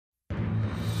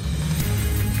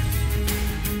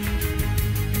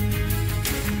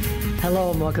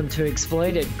Hello and welcome to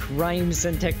Exploited Crimes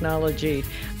and Technology.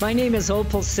 My name is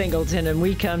Opal Singleton and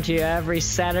we come to you every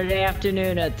Saturday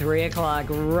afternoon at 3 o'clock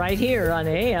right here on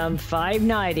AM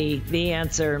 590, The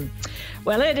Answer.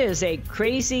 Well, it is a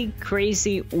crazy,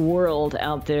 crazy world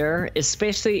out there,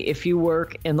 especially if you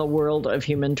work in the world of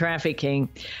human trafficking.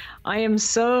 I am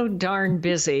so darn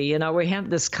busy. You know, we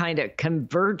have this kind of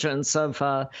convergence of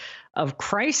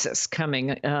crisis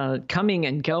coming and going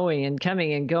and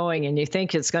coming and going, and you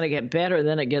think it's going to get better,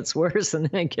 then it gets worse, and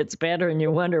then it gets better, and you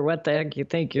wonder what the heck you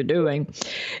think you're doing.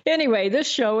 Anyway, this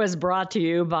show is brought to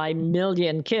you by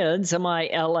Million Kids,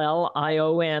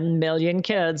 MILLION, Million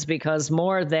Kids, because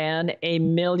more than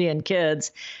 1 million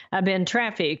kids have been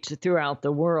trafficked throughout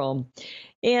the world.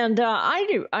 And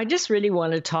I just really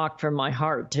want to talk from my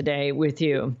heart today with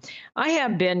you. I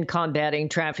have been combating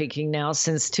trafficking now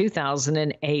since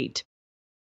 2008.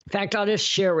 In fact, I'll just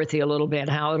share with you a little bit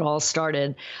how it all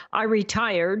started. I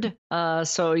retired,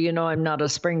 so you know I'm not a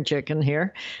spring chicken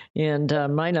here, and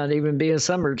might not even be a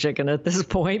summer chicken at this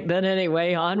point. But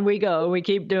anyway, on we go. We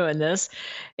keep doing this.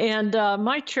 And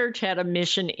my church had a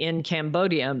mission in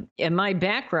Cambodia, and my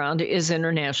background is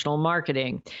international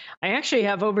marketing. I actually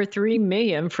have over 3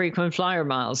 million frequent flyer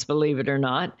miles, believe it or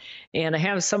not, and I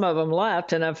have some of them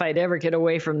left. And if I'd ever get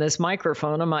away from this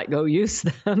microphone, I might go use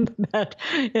them. But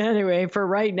anyway, for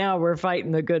right now, we're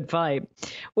fighting the good fight.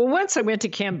 Well, once I went to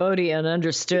Cambodia and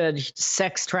understood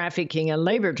sex trafficking and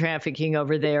labor trafficking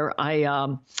over there,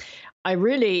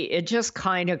 it just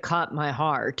kind of caught my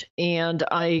heart. And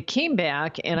I came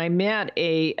back and I met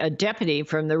a deputy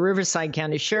from the Riverside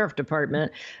County Sheriff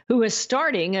Department who was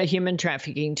starting a human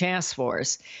trafficking task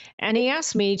force. And he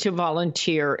asked me to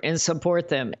volunteer and support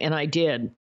them, and I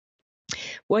did.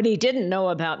 What he didn't know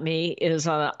about me is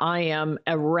I am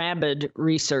a rabid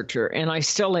researcher, and I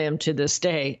still am to this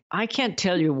day. I can't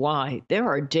tell you why. There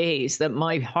are days that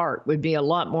my heart would be a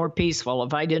lot more peaceful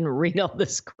if I didn't read all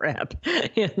this crap,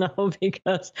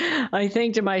 because I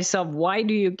think to myself, why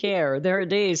do you care? There are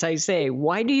days I say,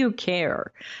 why do you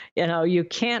care? You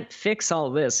can't fix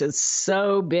all this. It's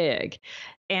so big.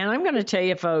 And I'm going to tell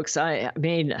you, folks, I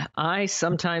mean, I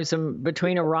sometimes am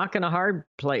between a rock and a hard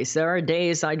place. There are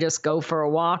days I just go for a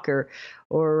walk or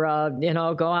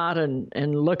go out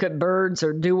and look at birds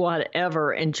or do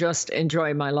whatever and just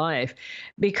enjoy my life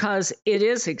because it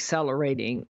is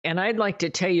accelerating. And I'd like to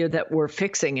tell you that we're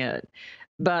fixing it.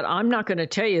 But I'm not going to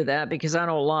tell you that because I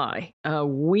don't lie.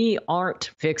 We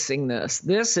aren't fixing this.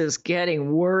 This is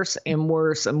getting worse and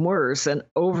worse and worse. And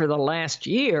over the last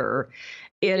year,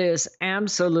 it is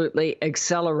absolutely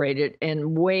accelerated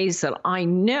in ways that I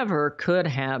never could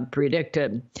have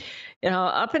predicted.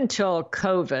 Up until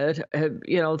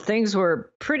COVID, things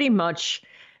were pretty much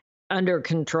under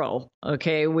control.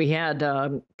 Okay, we had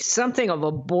something of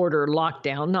a border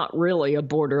lockdown, not really a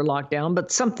border lockdown,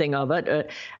 but something of it.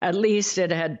 At least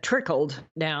it had trickled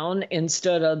down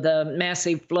instead of the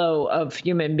massive flow of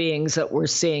human beings that we're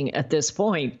seeing at this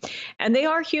point. And they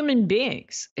are human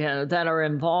beings that are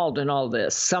involved in all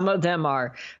this. Some of them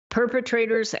are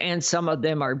perpetrators and some of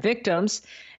them are victims.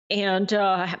 And,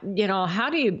 how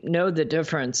do you know the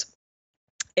difference?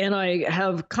 And I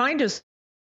have kind of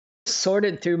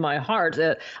sorted through my heart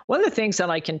that one of the things that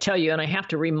I can tell you, and I have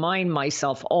to remind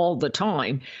myself all the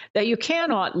time, that you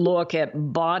cannot look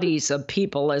at bodies of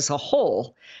people as a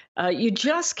whole. You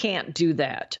just can't do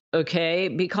that, okay?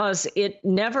 Because it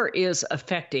never is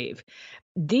effective.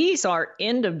 These are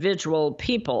individual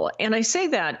people. And I say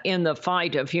that in the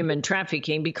fight of human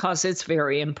trafficking because it's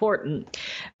very important.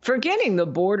 Forgetting the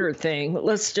border thing,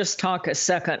 let's just talk a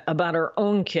second about our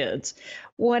own kids.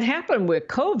 What happened with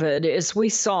COVID is we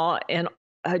saw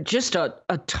just a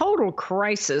total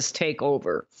crisis take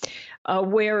over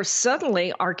where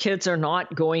suddenly our kids are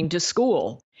not going to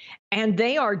school and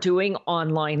they are doing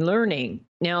online learning.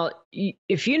 Now,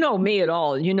 if you know me at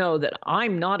all, you know that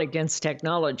I'm not against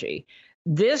technology.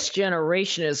 This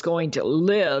generation is going to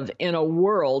live in a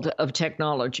world of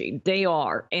technology. They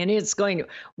are. And it's going to,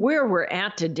 where we're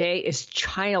at today is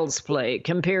child's play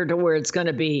compared to where it's going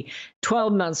to be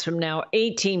 12 months from now,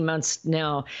 18 months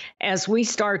now, as we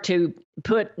start to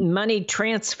put money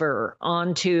transfer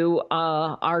onto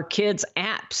our kids'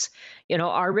 apps.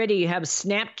 Already you have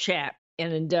Snapchat,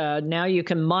 and now you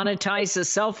can monetize a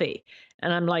selfie.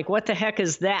 And I'm like, what the heck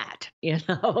is that?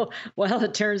 Well,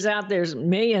 it turns out there's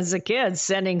millions of kids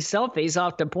sending selfies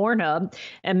off to Pornhub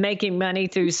and making money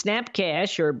through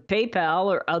Snapcash or PayPal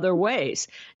or other ways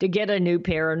to get a new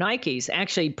pair of Nikes.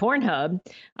 Actually, Pornhub,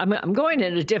 I'm going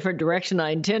in a different direction I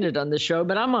intended on the show,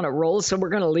 but I'm on a roll, so we're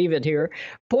going to leave it here.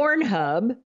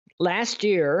 Pornhub last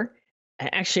year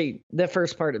actually the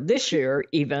first part of this year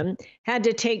even, had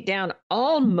to take down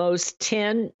almost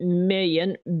 10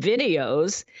 million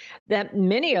videos that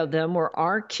many of them were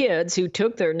our kids who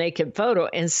took their naked photo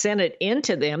and sent it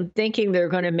into them thinking they're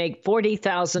going to make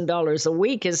 $40,000 a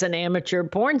week as an amateur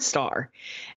porn star.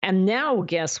 And now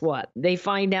guess what? They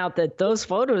find out that those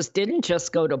photos didn't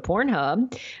just go to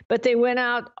Pornhub, but they went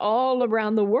out all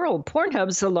around the world.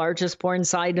 Pornhub's the largest porn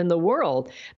site in the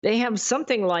world. They have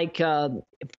something like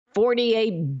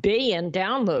 48 billion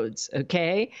downloads,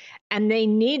 okay? And they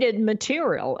needed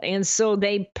material. And so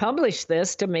they published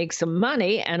this to make some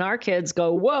money. And our kids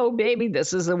go, whoa, baby,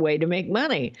 this is a way to make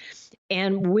money.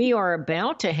 And we are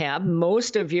about to have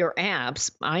most of your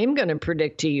apps, I'm going to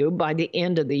predict to you by the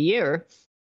end of the year.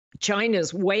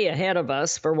 China's way ahead of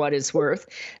us for what it's worth.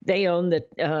 They own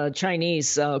the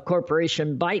Chinese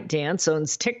corporation ByteDance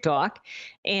owns TikTok,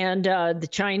 and the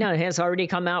China has already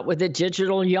come out with a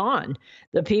digital yuan,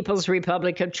 the People's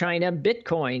Republic of China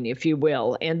Bitcoin, if you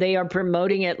will, and they are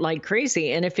promoting it like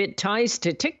crazy. And if it ties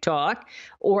to TikTok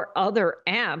or other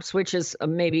apps, which is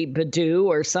maybe Badoo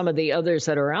or some of the others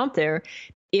that are out there,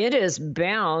 it is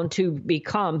bound to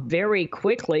become very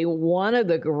quickly one of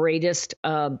the greatest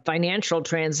financial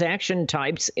transaction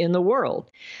types in the world.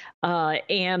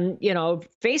 And, you know,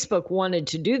 Facebook wanted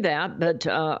to do that, but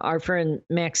our friend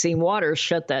Maxine Waters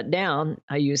shut that down.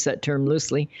 I use that term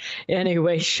loosely.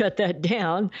 Anyway, shut that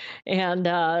down.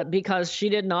 And because she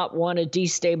did not want to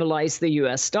destabilize the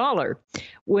US dollar.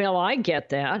 Well, I get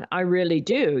that. I really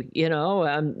do. You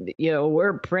know,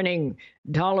 we're printing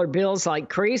dollar bills like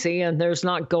crazy and there's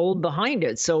not gold behind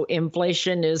it. So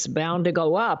inflation is bound to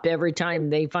go up every time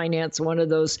they finance one of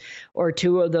those or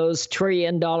two of those $1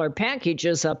 trillion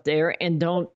packages up there and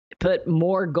don't put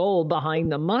more gold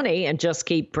behind the money and just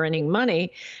keep printing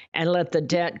money and let the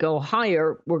debt go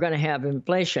higher. We're going to have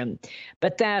inflation.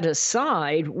 But that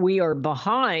aside, we are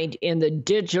behind in the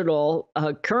digital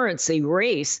currency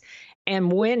race.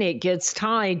 And when it gets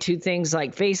tied to things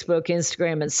like Facebook,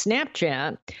 Instagram, and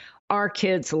Snapchat, our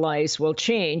kids' lives will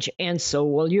change, and so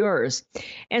will yours.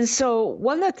 And so,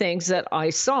 one of the things that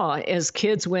I saw as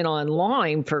kids went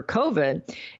online for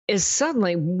COVID is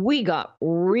suddenly we got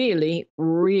really,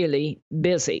 really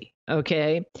busy.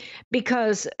 Okay.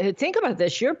 Because think about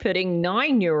this, you're putting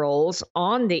 9-year-olds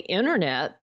on the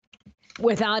internet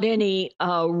without any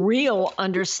real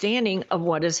understanding of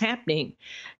what is happening.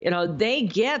 You know, they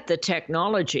get the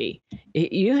technology.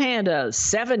 You hand a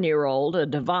 7-year-old a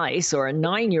device or a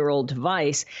 9-year-old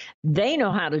device, they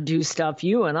know how to do stuff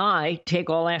you and I take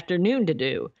all afternoon to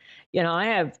do. You know, I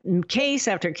have case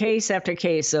after case after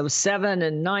case of 7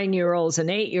 and 9-year-olds and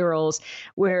 8-year-olds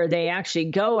where they actually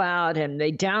go out and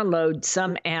they download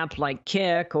some app like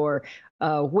Kick or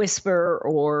Whisper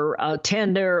or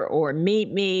Tinder or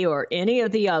Meet Me or any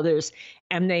of the others,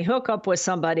 and they hook up with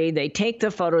somebody. They take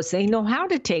the photos. They know how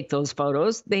to take those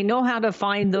photos. They know how to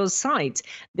find those sites.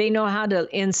 They know how to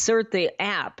insert the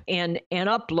app and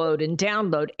upload and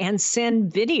download and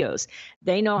send videos.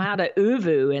 They know how to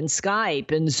Uvu and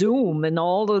Skype and Zoom and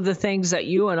all of the things that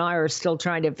you and I are still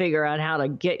trying to figure out how to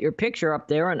get your picture up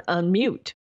there and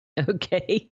unmute.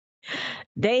 Okay.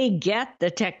 They get the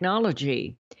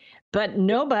technology. But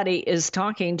nobody is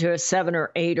talking to a 7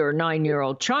 or 8 or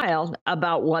 9-year-old child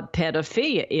about what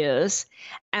pedophilia is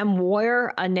and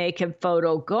where a naked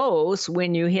photo goes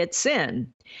when you hit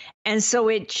send. And so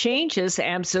it changes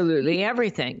absolutely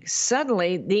everything.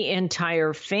 Suddenly, the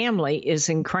entire family is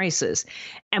in crisis.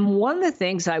 And one of the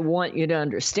things I want you to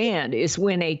understand is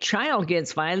when a child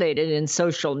gets violated in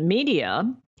social media,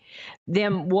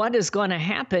 then what is going to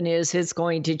happen is it's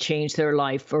going to change their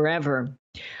life forever.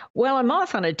 Well, I'm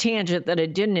off on a tangent that I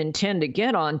didn't intend to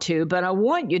get onto, but I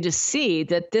want you to see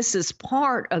that this is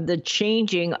part of the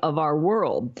changing of our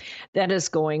world that is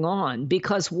going on,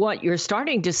 because what you're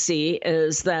starting to see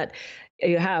is that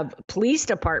you have police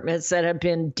departments that have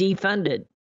been defunded.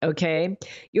 Okay.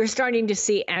 You're starting to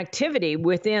see activity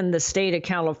within the state of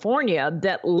California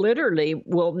that literally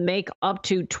will make up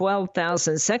to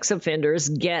 12,000 sex offenders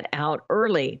get out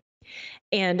early.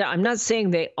 And I'm not saying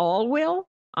they all will.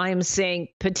 I'm saying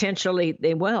potentially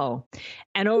they will.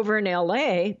 And over in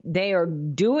LA, they are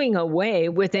doing away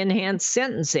with enhanced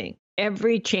sentencing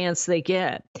every chance they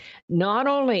get, not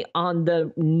only on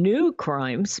the new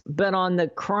crimes, but on the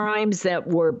crimes that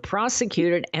were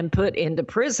prosecuted and put into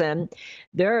prison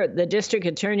The district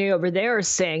attorney over there is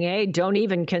saying, hey, don't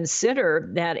even consider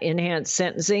that enhanced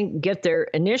sentencing. Get their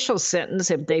initial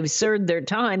sentence. If they've served their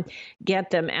time, get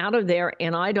them out of there.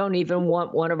 And I don't even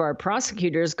want one of our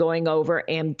prosecutors going over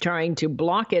and trying to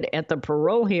block it at the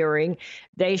parole hearing.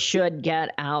 They should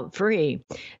get out free.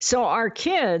 So our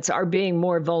kids are being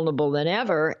more vulnerable than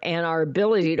ever, and our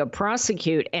ability to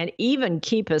prosecute and even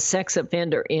keep a sex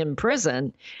offender in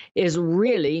prison is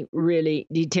really, really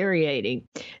deteriorating.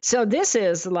 So this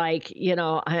is like,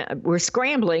 we're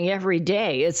scrambling every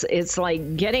day. It's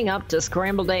like getting up to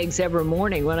scrambled eggs every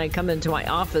morning. When I come into my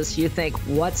office, you think,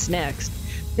 what's next?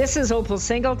 This is Opal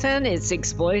Singleton. It's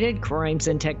Exploited Crimes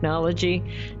and Technology.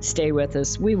 Stay with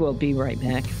us. We will be right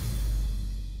back.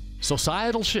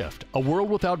 Societal Shift, A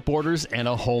World Without Borders and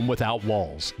a Home Without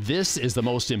Walls. This is the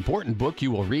most important book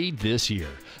you will read this year,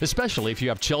 especially if you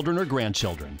have children or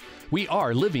grandchildren. We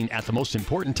are living at the most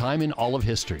important time in all of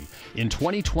history. In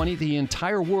 2020, the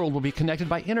entire world will be connected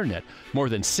by internet, more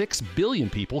than 6 billion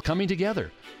people coming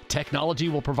together. Technology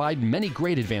will provide many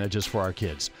great advantages for our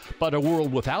kids, but a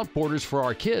world without borders for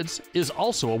our kids is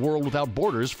also a world without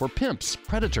borders for pimps,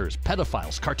 predators,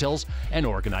 pedophiles, cartels, and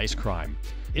organized crime.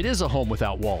 It is a home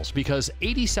without walls because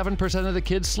 87% of the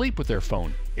kids sleep with their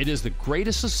phone. It is the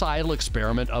greatest societal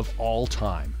experiment of all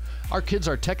time. Our kids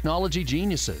are technology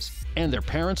geniuses, and their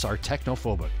parents are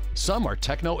technophobic. Some are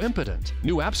techno-impotent.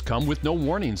 New apps come with no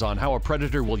warnings on how a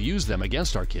predator will use them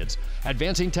against our kids.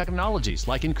 Advancing technologies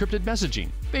like encrypted messaging,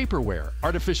 vaporware,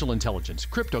 artificial intelligence,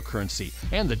 cryptocurrency,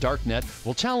 and the dark net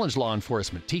will challenge law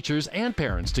enforcement, teachers, and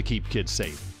parents to keep kids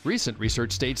safe. Recent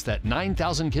research states that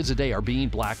 9,000 kids a day are being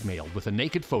blackmailed with a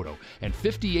naked photo, and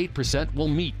 58% will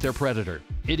meet their predator.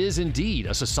 It is indeed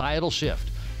a societal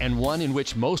shift, and one in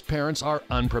which most parents are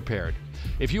unprepared.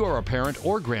 If you are a parent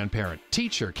or grandparent,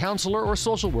 teacher, counselor, or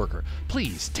social worker,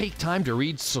 please take time to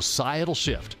read Societal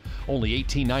Shift. Only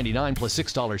 $18.99 plus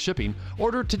 $6 shipping.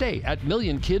 Order today at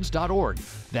millionkids.org.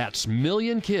 That's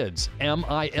millionkids,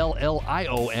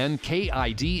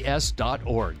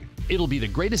 millionkids.org. It'll be the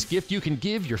greatest gift you can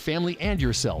give your family and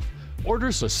yourself.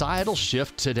 Order Societal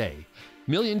Shift today.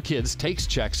 Million Kids takes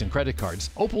checks and credit cards.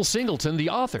 Opal Singleton, the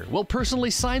author, will personally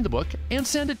sign the book and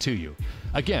send it to you.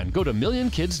 Again, go to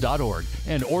millionkids.org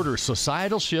and order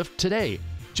Societal Shift today.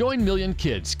 Join Million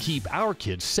Kids. Keep our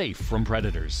kids safe from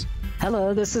predators.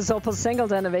 Hello, this is Opal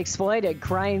Singleton of Exploited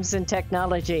Crimes and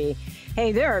Technology.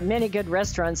 Hey, there are many good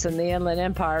restaurants in the Inland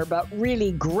Empire, but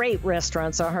really great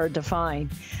restaurants are hard to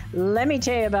find. Let me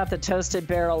tell you about the Toasted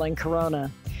Barrel in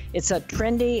Corona. It's a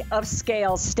trendy,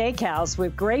 upscale steakhouse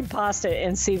with great pasta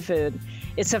and seafood.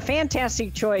 It's a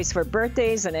fantastic choice for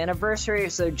birthdays and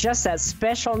anniversaries or just that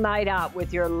special night out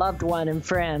with your loved one and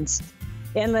friends.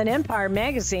 Inland Empire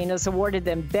magazine has awarded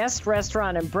them Best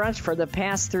Restaurant and Brunch for the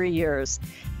past 3 years.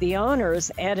 The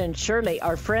owners, Ed and Shirley,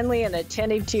 are friendly and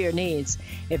attentive to your needs.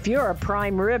 If you're a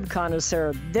prime rib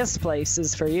connoisseur, this place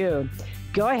is for you.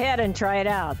 Go ahead and try it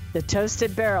out. The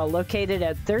Toasted Barrel, located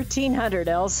at 1300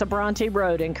 El Sobrante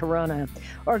Road in Corona.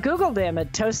 Or Google them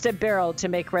at Toasted Barrel to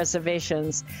make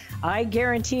reservations. I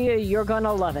guarantee you, you're going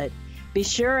to love it. Be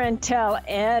sure and tell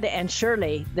Ed and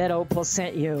Shirley that Opal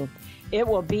sent you. It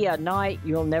will be a night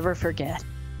you'll never forget.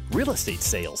 Real estate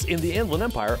sales in the Inland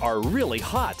Empire are really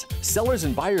hot. Sellers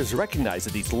and buyers recognize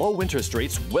that these low interest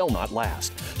rates will not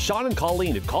last. Sean and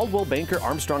Colleen at Caldwell Banker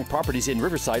Armstrong Properties in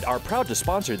Riverside are proud to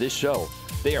sponsor this show.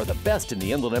 They are the best in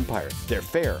the Inland Empire. They're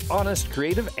fair, honest,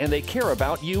 creative, and they care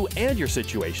about you and your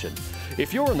situation.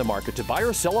 If you're in the market to buy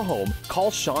or sell a home,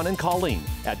 call Sean and Colleen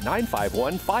at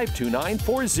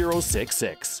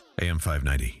 951-529-4066. AM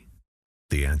 590,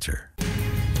 The Answer.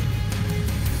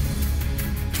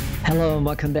 Hello and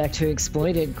welcome back to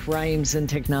Exploited Crimes and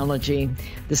Technology.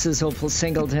 This is Opal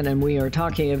Singleton, and we are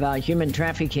talking about human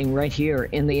trafficking right here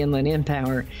in the Inland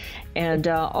Empire, and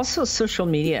also social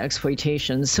media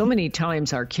exploitation. So many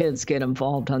times our kids get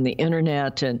involved on the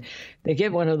internet and they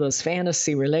get one of those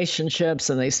fantasy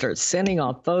relationships and they start sending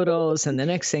off photos, and the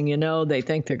next thing you know, they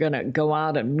think they're going to go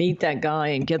out and meet that guy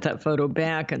and get that photo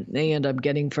back, and they end up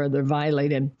getting further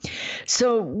violated.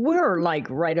 So we're like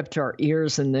right up to our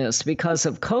ears in this because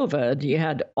of COVID. You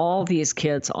had all these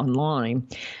kids online.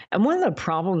 And one of the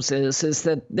problems is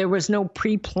that there was no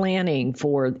pre-planning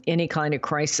for any kind of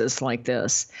crisis like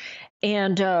this.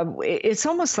 And it's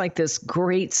almost like this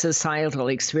great societal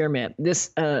experiment.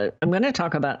 I'm going to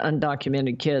talk about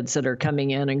undocumented kids that are coming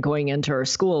in and going into our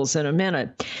schools in a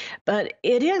minute. But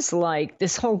it is like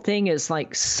this whole thing is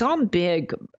like some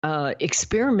big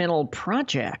experimental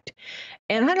project.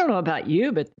 And I don't know about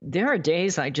you, but there are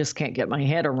days I just can't get my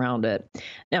head around it.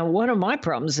 Now, one of my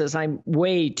problems is I'm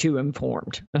way too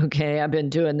informed. Okay, I've been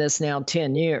doing this now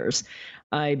 10 years.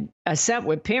 I sat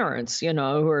with parents,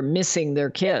 who are missing their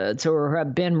kids or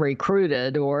have been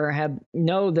recruited or have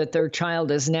know that their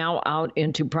child is now out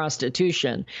into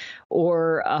prostitution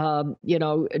or,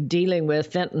 dealing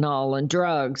with fentanyl and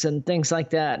drugs and things like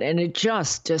that. And it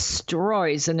just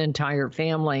destroys an entire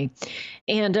family.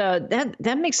 And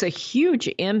that makes a huge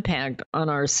impact on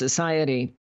our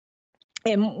society.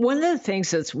 And one of the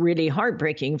things that's really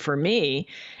heartbreaking for me,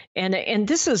 and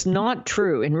this is not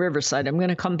true in Riverside. I'm going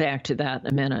to come back to that in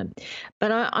a minute. But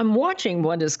I'm watching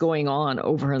what is going on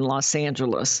over in Los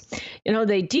Angeles.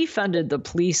 They defunded the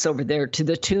police over there to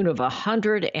the tune of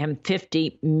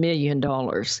 $150 million.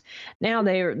 Now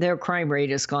their crime rate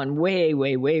has gone way,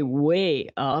 way, way, way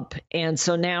up. And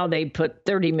so now they put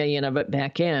 30 million of it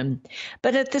back in.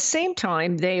 But at the same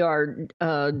time, they are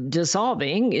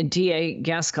dissolving. DA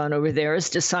Gascon over there has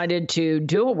decided to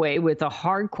do away with the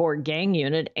hardcore gang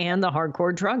unit and the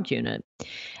hardcore drug unit.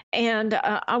 And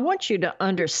I want you to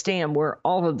understand where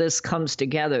all of this comes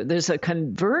together. There's a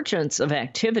convergence of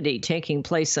activity taking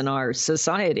place in our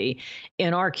society,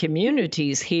 in our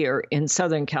communities here in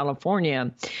Southern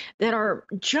California that are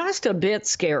just a bit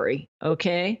scary,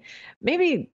 okay?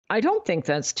 Maybe I don't think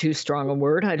that's too strong a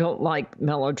word. I don't like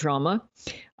melodrama.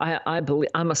 I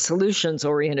believe I'm a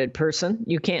solutions-oriented person.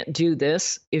 You can't do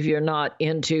this if you're not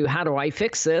into how do I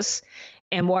fix this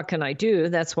and what can I do?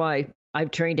 That's why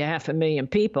I've trained 500,000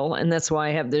 people, and that's why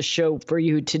I have this show for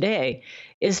you today,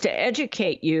 is to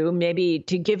educate you, maybe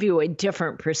to give you a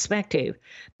different perspective.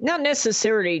 Not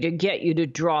necessarily to get you to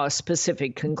draw a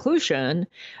specific conclusion,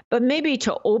 but maybe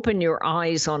to open your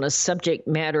eyes on a subject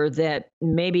matter that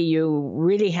maybe you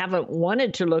really haven't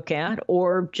wanted to look at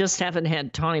or just haven't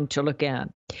had time to look at.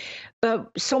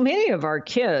 But so many of our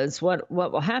kids, what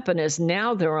will happen is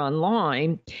now they're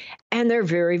online and they're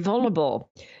very vulnerable.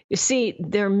 You see,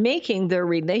 they're making their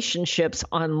relationships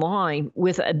online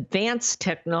with advanced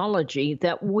technology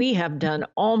that we have done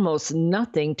almost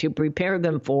nothing to prepare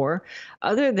them for,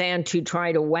 other than to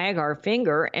try to wag our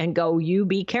finger and go, you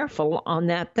be careful on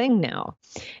that thing now.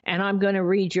 And I'm going to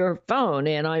read your phone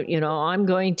and I'm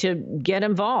going to get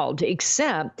involved,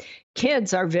 except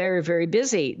kids are very, very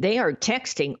busy. They are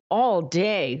texting all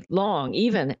day long,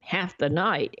 even half the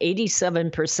night.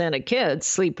 87% of kids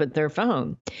sleep with their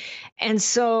phone. And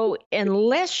so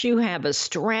unless you have a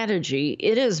strategy,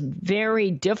 it is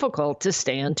very difficult to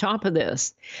stay on top of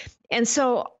this. And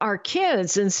so our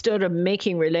kids, instead of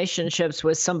making relationships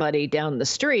with somebody down the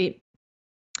street,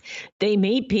 they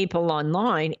meet people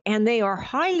online and they are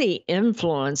highly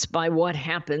influenced by what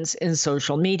happens in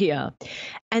social media.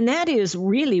 And that is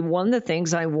really one of the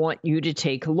things I want you to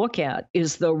take a look at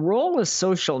is the role of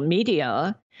social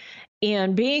media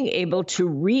in being able to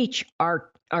reach our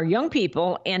young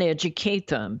people and educate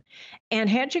them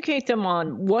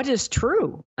on what is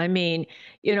true. I mean,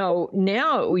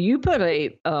 now you put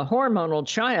a hormonal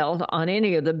child on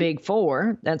any of the big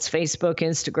four, that's Facebook,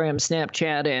 Instagram,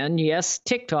 Snapchat, and yes,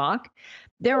 TikTok.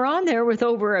 They're on there with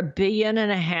over 1.5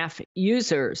 billion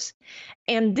users.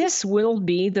 And this will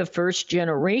be the first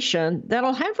generation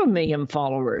that'll have 1 million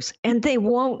followers, and they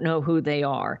won't know who they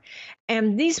are.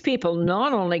 And these people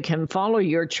not only can follow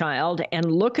your child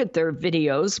and look at their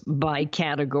videos by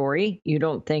category, you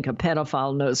don't think a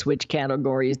pedophile knows which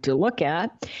categories to look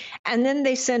at, and then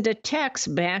they send a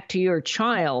text back to your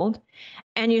child.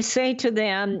 And you say to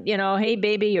them, hey,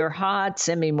 baby, you're hot.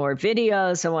 Send me more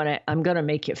videos. I'm going to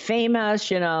make you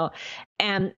famous,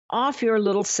 and off your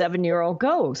little 7-year-old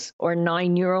goes or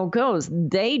 9-year-old goes.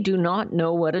 They do not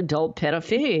know what adult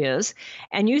pedophilia is.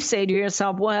 And you say to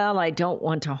yourself, well, I don't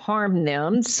want to harm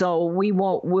them. So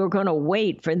we're going to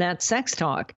wait for that sex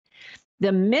talk.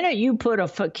 The minute you put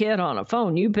a kid on a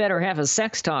phone, you better have a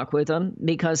sex talk with them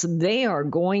because they are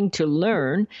going to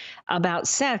learn about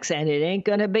sex, and it ain't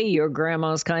going to be your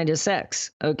grandma's kind of sex,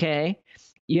 okay?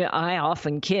 Yeah, I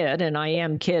often kid, and I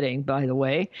am kidding, by the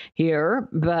way, here,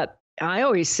 but I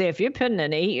always say if you're putting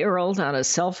an 8-year-old on a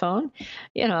cell phone,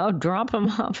 drop them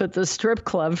off at the strip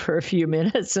club for a few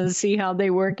minutes and see how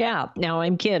they work out. Now,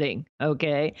 I'm kidding,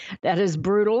 okay? That is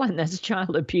brutal and that's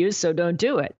child abuse, so don't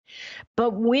do it.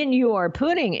 But when you are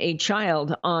putting a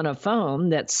child on a phone,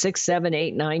 that 6, 7,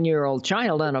 8, 9-year-old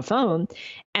child on a phone,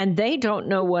 and they don't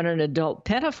know what an adult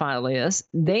pedophile is,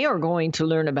 they are going to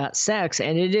learn about sex,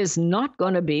 and it is not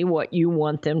going to be what you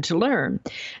want them to learn.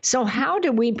 So how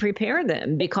do we prepare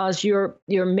them? Because you're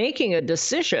making a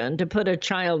decision to put a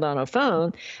child on a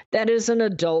phone that is an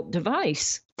adult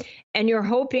device, and you're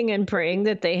hoping and praying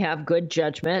that they have good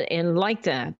judgment and like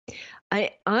that.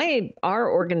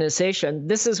 our organization,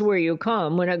 this is where you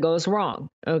come when it goes wrong,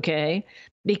 okay?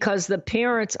 Because the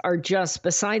parents are just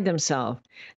beside themselves.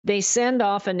 They send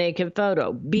off a naked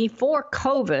photo. Before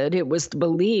COVID, it was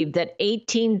believed that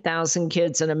 18,000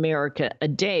 kids in America a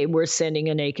day were sending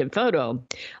a naked photo.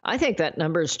 I think that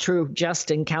number is true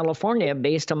just in California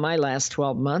based on my last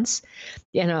 12 months,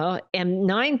 and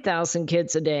 9,000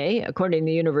 kids a day, according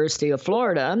to the University of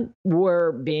Florida,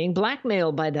 were being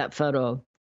blackmailed by that photo.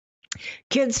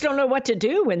 Kids don't know what to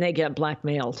do when they get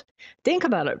blackmailed. Think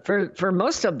about it. For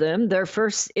most of them,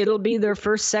 it'll be their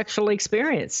first sexual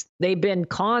experience. They've been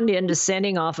conned into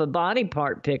sending off a body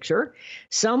part picture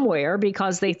somewhere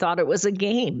because they thought it was a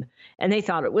game and they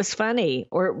thought it was funny,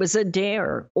 or it was a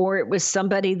dare, or it was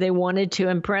somebody they wanted to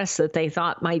impress that they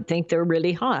thought might think they're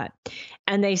really hot.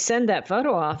 And they send that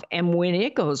photo off, and when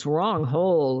it goes wrong,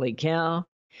 holy cow,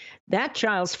 that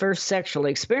child's first sexual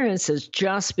experience has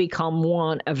just become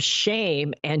one of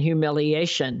shame and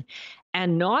humiliation.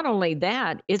 And not only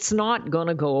that, it's not going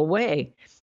to go away.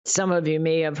 Some of you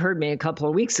may have heard me a couple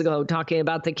of weeks ago talking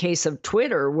about the case of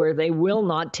Twitter, where they will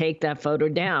not take that photo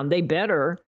down. They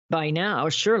better by now,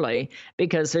 surely,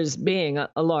 because there's being a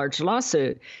large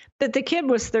lawsuit. But the kid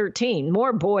was 13.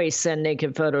 More boys send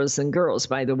naked photos than girls,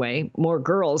 by the way. More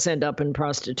girls end up in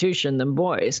prostitution than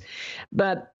boys.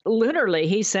 But literally,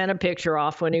 he sent a picture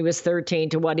off when he was 13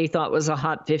 to what he thought was a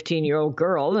hot 15-year-old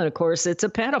girl. And of course, it's a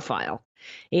pedophile.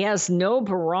 He has no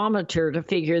barometer to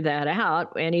figure that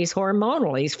out. And he's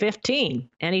hormonal. He's 15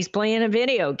 and he's playing a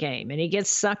video game and he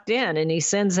gets sucked in and he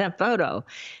sends that photo.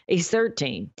 He's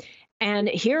 13. And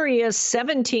here he is,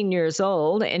 17 years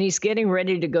old, and he's getting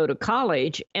ready to go to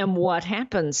college. And what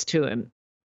happens to him?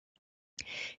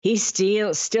 He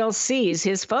still sees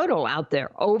his photo out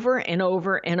there over and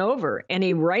over and over. And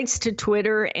he writes to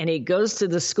Twitter and he goes to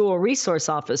the school resource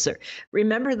officer.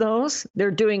 Remember those? They're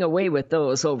doing away with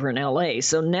those over in LA.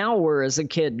 So now where is a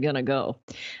kid going to go?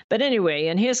 But anyway,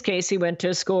 in his case, he went to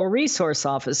a school resource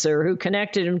officer who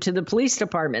connected him to the police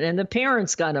department, and the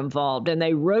parents got involved and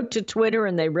they wrote to Twitter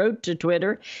and they wrote to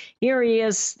Twitter. Here he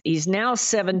is. He's now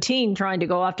 17 trying to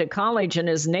go off to college, and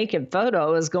his naked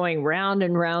photo is going round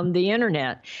and round the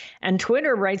internet. And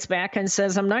Twitter writes back and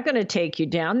says, I'm not going to take you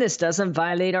down. This doesn't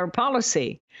violate our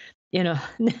policy. Now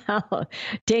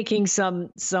taking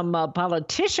some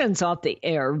politicians off the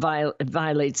air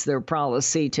violates their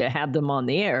policy to have them on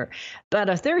the air. But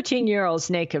a 13-year-old's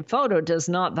naked photo does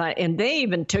not violate. And they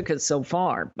even took it so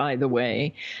far, by the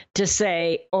way, to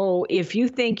say, oh, if you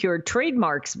think your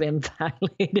trademark's been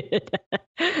violated,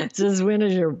 since when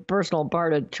is your personal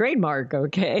part of trademark,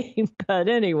 okay? But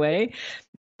anyway,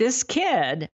 this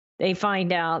kid, they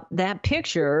find out that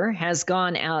picture has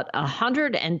gone out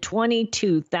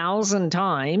 122,000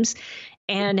 times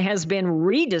and has been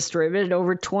redistributed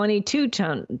over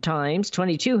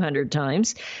 2,200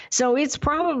 times. So it's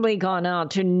probably gone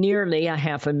out to nearly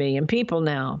 500,000 people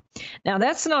now. Now,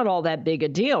 that's not all that big a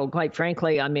deal, quite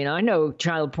frankly. I mean, I know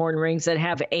child porn rings that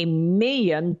have 1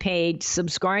 million paid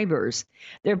subscribers.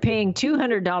 They're paying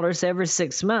 $200 every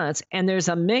 6 months, and there's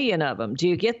 1 million of them. Do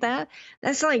you get that?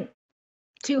 That's like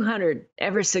 200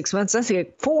 every 6 months. That's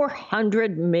like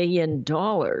 $400 million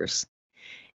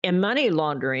in money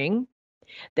laundering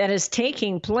that is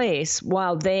taking place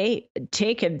while they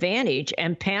take advantage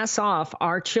and pass off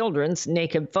our children's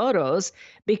naked photos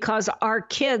because our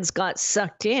kids got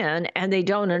sucked in and they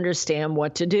don't understand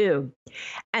what to do.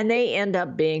 And they end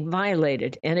up being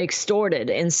violated and extorted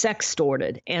and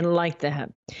sextorted and like that.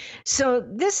 So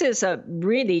this is a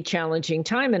really challenging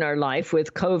time in our life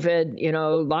with COVID,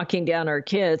 locking down our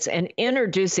kids and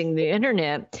introducing the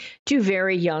internet to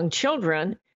very young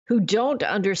children who don't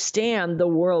understand the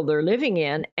world they're living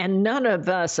in. And none of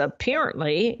us,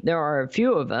 apparently, there are a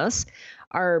few of us,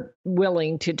 are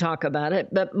willing to talk about it.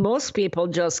 But most people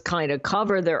just kind of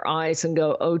cover their eyes and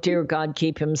go, oh, dear God,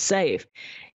 keep him safe.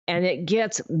 And it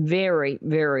gets very,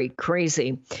 very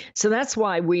crazy. So that's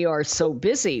why we are so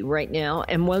busy right now.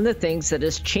 And one of the things that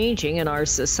is changing in our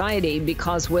society,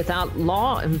 because without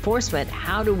law enforcement,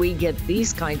 how do we get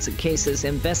these kinds of cases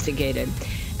investigated?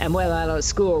 And without a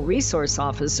school resource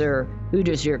officer, who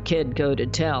does your kid go to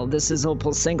tell? This is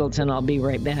Opal Singleton. I'll be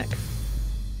right back.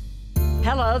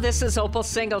 Hello, this is Opal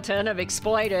Singleton of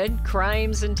Exploited,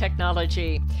 Crimes and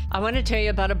Technology. I want to tell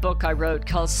you about a book I wrote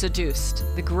called Seduced,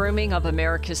 The Grooming of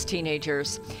America's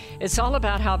Teenagers. It's all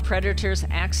about how predators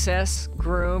access,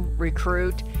 groom,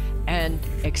 recruit, and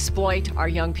exploit our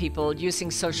young people using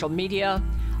social media,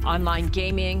 online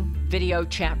gaming, video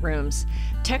chat rooms.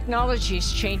 Technology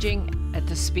is changing at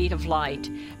the speed of light,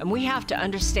 and we have to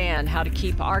understand how to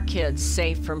keep our kids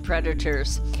safe from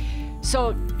predators.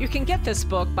 So you can get this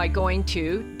book by going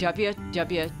to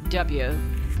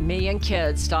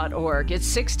www.millionkids.org.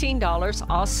 It's $16.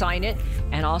 I'll sign it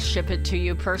and I'll ship it to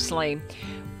you personally.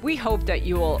 We hope that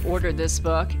you will order this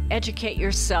book, educate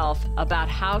yourself about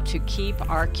how to keep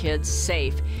our kids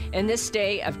safe in this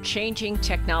day of changing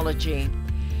technology.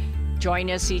 Join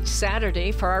us each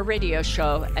Saturday for our radio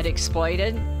show at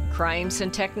Exploited, Crimes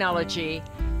and Technology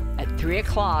at 3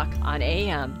 o'clock on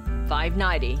AM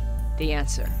 590, The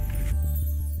Answer.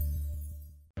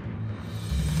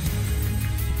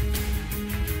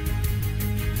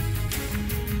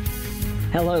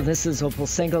 Hello, this is Opal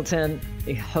Singleton,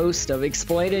 the host of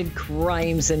Exploited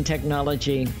Crimes and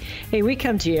Technology. Hey, we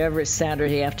come to you every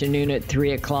Saturday afternoon at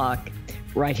 3 o'clock,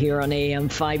 right here on AM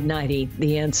 590,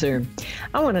 The Answer.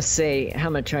 I want to say how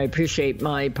much I appreciate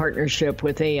my partnership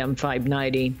with AM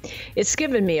 590. It's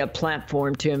given me a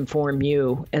platform to inform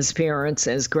you as parents,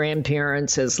 as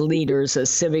grandparents, as leaders, as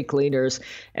civic leaders,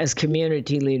 as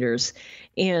community leaders.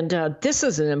 And this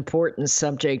is an important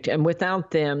subject, and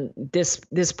without them,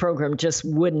 this program just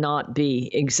would not be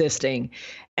existing.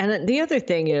 And the other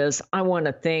thing is, I want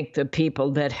to thank the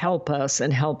people that help us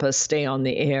and help us stay on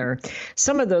the air.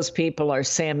 Some of those people are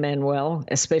Sam Manuel,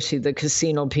 especially the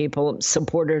casino people,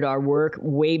 supported our work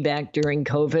way back during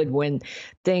COVID when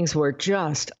things were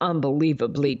just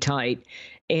unbelievably tight.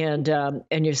 And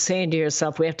you're saying to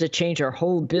yourself, we have to change our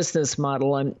whole business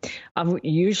model. I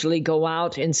usually go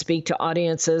out and speak to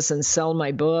audiences and sell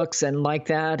my books and like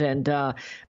that. And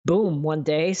boom, one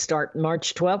day, start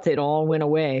March 12th, it all went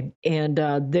away. And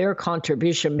their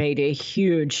contribution made a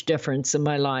huge difference in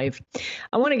my life.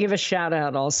 I want to give a shout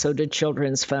out also to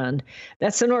Children's Fund.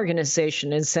 That's an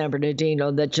organization in San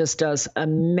Bernardino that just does a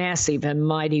massive and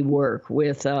mighty work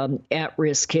with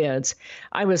at-risk kids.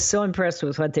 I was so impressed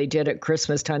with what they did at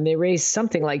Christmas time. They raised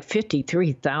something like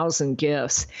 53,000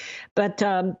 gifts. But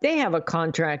they have a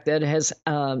contract that has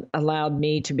allowed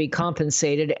me to be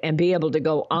compensated and be able to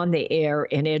go on the air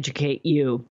and educate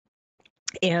you.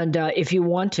 And if you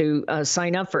want to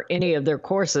sign up for any of their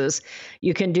courses,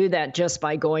 you can do that just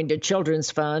by going to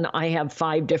Children's Fund. I have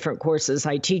 5 different courses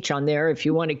I teach on there. If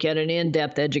you want to get an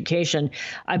in-depth education,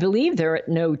 I believe they're at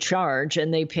no charge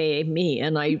and they pay me.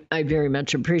 And I very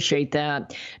much appreciate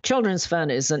that. Children's Fund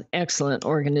is an excellent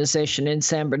organization in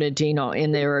San Bernardino,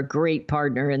 and they're a great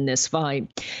partner in this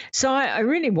fight. So I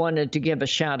really wanted to give a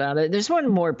shout out. There's one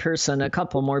more person, a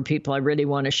couple more people I really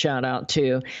want to shout out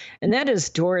to, and that is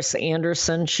Doris Anderson.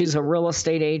 She's a real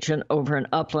estate agent over in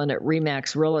Upland at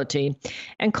Remax Realty,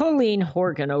 and Colleen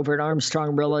Horgan over at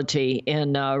Armstrong Realty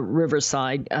in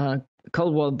Riverside,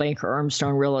 Coldwell Banker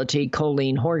Armstrong Realty,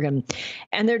 Colleen Horgan.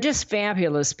 And they're just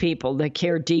fabulous people that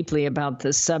care deeply about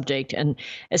this subject. And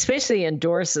especially in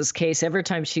Doris's case, every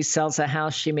time she sells a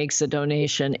house, she makes a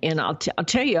donation. And I'll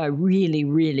tell you, I really,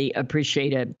 really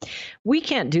appreciate it. We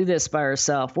can't do this by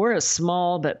ourselves. We're a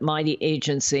small but mighty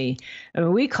agency. I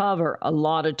mean, we cover a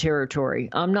lot of territory.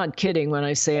 I'm not kidding when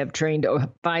I say I've trained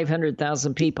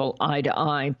 500,000 people eye to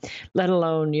eye, let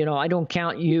alone, I don't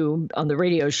count you on the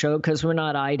radio show because we're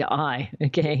not eye to eye.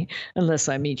 Okay, unless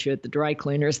I meet you at the dry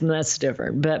cleaners, and that's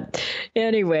different. But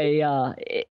anyway,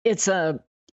 it's an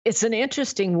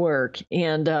interesting work,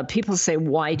 and people say,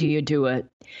 why do you do it?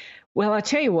 Well, I'll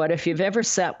tell you what, if you've ever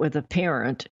sat with a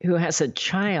parent who has a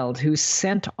child who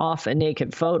sent off a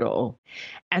naked photo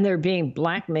and they're being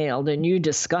blackmailed and you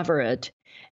discover it,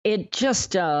 it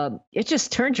just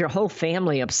turns your whole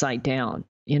family upside down.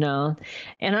 And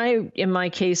in my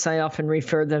case, I often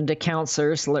refer them to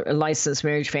counselors, licensed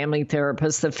marriage family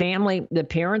therapists. The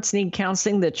parents need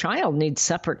counseling. The child needs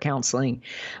separate counseling.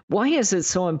 Why is it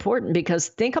so important? Because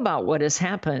think about what has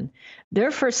happened.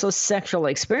 Their first sexual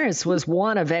experience was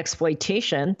one of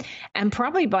exploitation, and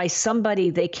probably by somebody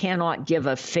they cannot give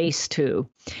a face to.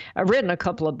 I've written a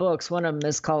couple of books. One of them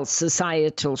is called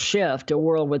Societal Shift, A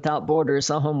World Without Borders,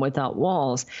 A Home Without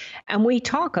Walls. And we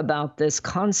talk about this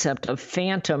concept of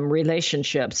phantom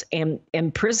relationships and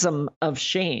prism of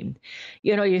shame.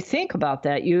 You think about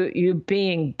that, you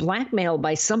being blackmailed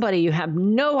by somebody you have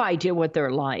no idea what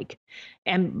they're like.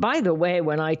 And by the way,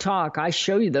 when I talk, I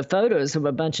show you the photos of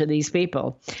a bunch of these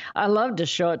people. I love to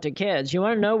show it to kids. You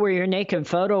want to know where your naked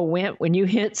photo went when you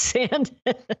hit send?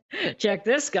 Check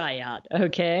this guy out,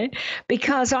 okay?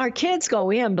 Because our kids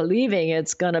go in believing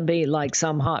it's going to be like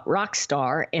some hot rock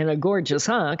star and a gorgeous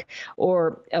hunk,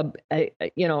 or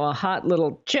a hot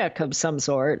little chick of some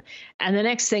sort. And the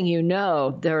next thing you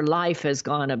know, their life has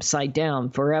gone upside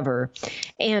down forever.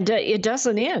 And it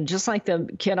doesn't end. Just like the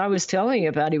kid I was telling you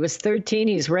about, he was 13.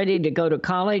 He's ready to go to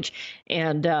college,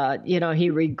 and he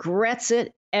regrets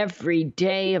it every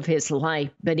day of his life,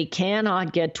 but he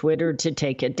cannot get Twitter to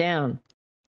take it down.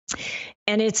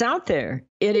 And it's out there.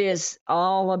 It is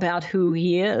all about who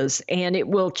he is, and it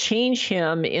will change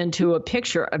him into a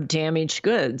picture of damaged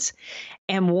goods.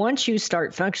 And once you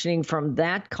start functioning from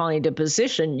that kind of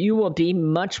position, you will be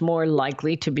much more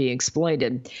likely to be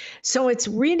exploited. So it's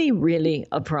really, really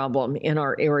a problem in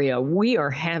our area. We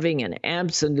are having an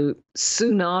absolute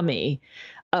tsunami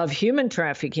of human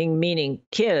trafficking, meaning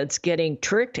kids getting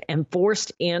tricked and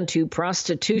forced into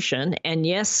prostitution. And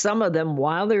yes, some of them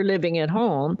while they're living at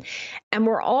home. And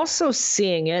we're also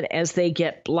seeing it as they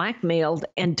get blackmailed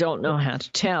and don't know how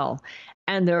to tell,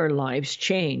 and their lives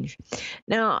change.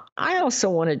 Now, I also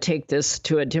want to take this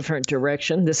to a different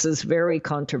direction. This is very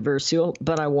controversial,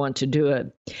 but I want to do it.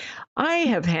 I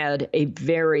have had a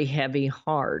very heavy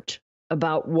heart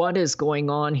about what is going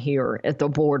on here at the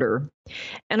border.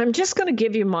 And I'm just going to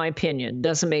give you my opinion.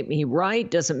 Doesn't make me right,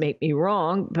 doesn't make me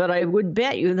wrong, but I would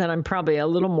bet you that I'm probably a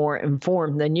little more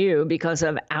informed than you because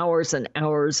of hours and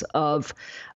hours of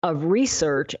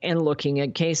research and looking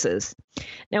at cases.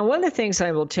 Now, one of the things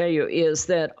I will tell you is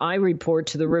that I report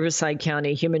to the Riverside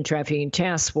County Human Trafficking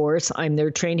Task Force. I'm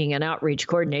their training and outreach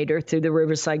coordinator through the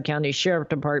Riverside County Sheriff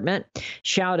Department.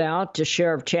 Shout out to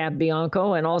Sheriff Chad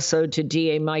Bianco and also to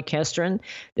DA Mike Hestron.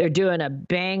 They're doing a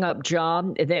bang up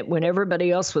job that when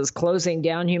everybody else was closing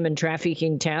down human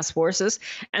trafficking task forces.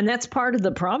 And that's part of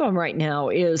the problem right now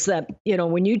is that,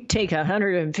 when you take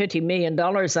 $150 million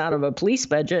out of a police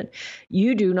budget,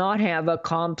 you do not have a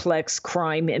complex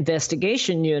crime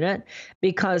investigation unit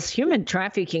because human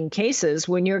trafficking cases,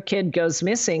 when your kid goes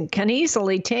missing, can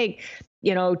easily take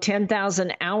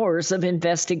 10,000 hours of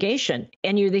investigation,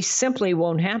 and they simply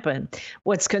won't happen.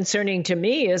 What's concerning to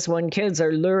me is when kids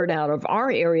are lured out of our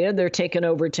area, they're taken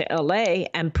over to LA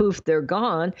and poof, they're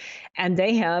gone, and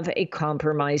they have a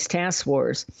compromised task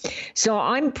force. So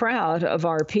I'm proud of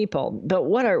our people, but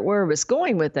where I was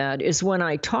going with that is when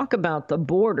I talk about the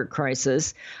border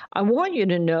crisis, I want you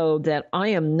to know that I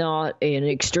am not an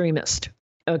extremist.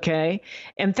 Okay.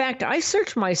 In fact, I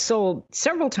search my soul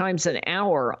several times an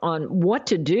hour on what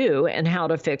to do and how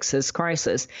to fix this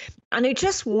crisis. And I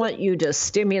just want you to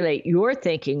stimulate your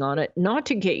thinking on it, not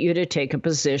to get you to take a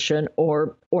position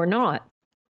or not.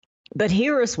 But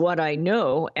here is what I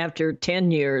know after 10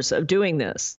 years of doing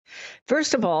this.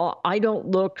 First of all, I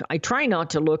try not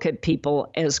to look at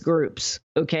people as groups,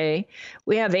 okay?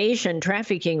 We have Asian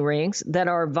trafficking rings that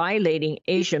are violating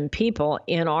Asian people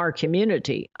in our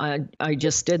community. I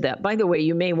just did that. By the way,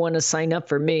 you may want to sign up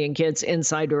for Million Kids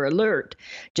Insider Alert.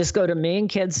 Just go to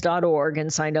millionkids.org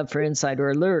and sign up for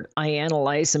Insider Alert. I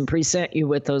analyze and present you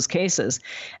with those cases.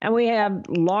 And we have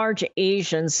large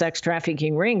Asian sex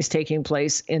trafficking rings taking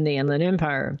place in the Inland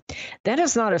Empire. That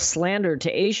is not a slander to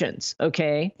Asians,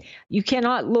 okay? You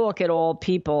cannot look at all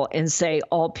people and say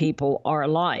all people are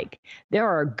alike. There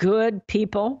are good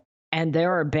people and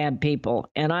there are bad people.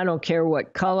 And I don't care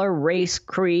what color, race,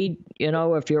 creed,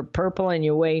 if you're purple and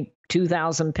you weigh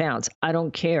 2,000 pounds, I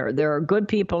don't care. There are good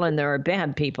people and there are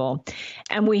bad people.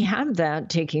 And we have that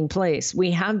taking place.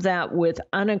 We have that with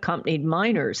unaccompanied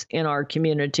minors in our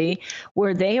community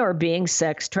where they are being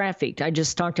sex trafficked. I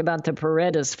just talked about the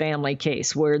Paredes family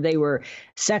case where they were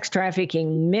sex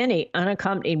trafficking many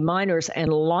unaccompanied minors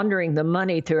and laundering the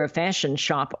money through a fashion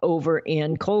shop over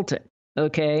in Colton.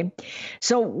 Okay,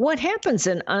 so what happens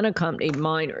in unaccompanied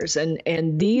minors, and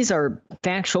these are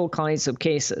factual kinds of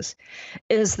cases,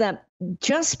 is that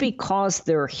just because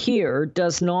they're here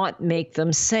does not make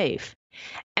them safe.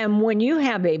 And when you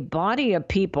have a body of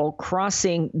people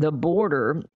crossing the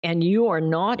border and you are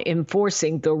not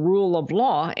enforcing the rule of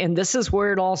law, and this is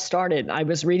where it all started. I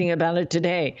was reading about it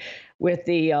today with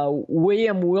the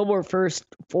William Wilberforce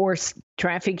Forced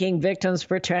Trafficking Victims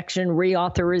Protection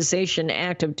Reauthorization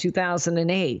Act of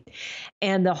 2008.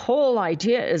 And the whole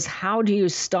idea is how do you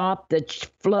stop the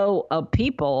flow of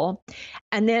people?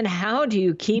 And then how do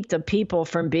you keep the people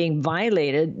from being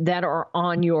violated that are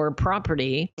on your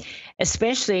property,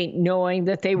 especially knowing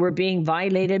that they were being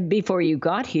violated before you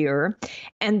got here?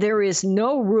 And there is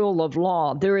no rule of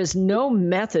law. There is no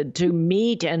method to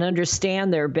meet and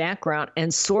understand their background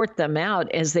and sort them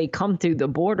out as they come through the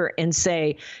border and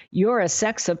say, you're a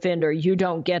sex offender, you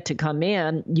don't get to come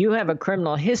in. You have a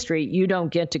criminal history, you don't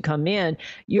get to come in.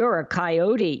 You're a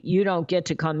coyote, you don't get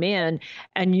to come in.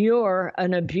 And you're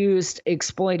an abused,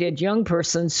 exploited young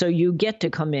person, so you get to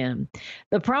come in.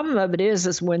 The problem of it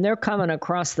is when they're coming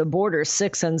across the border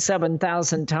 6,000 and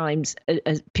 7,000 times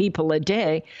people a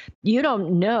day, you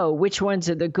don't know which ones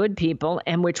are the good people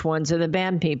and which ones are the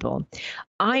bad people.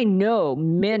 I know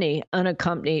many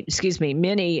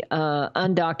many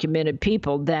undocumented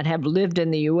people that have lived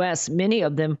in the U.S., many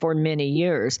of them for many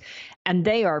years. And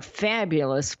they are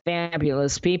fabulous,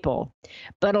 fabulous people.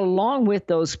 But along with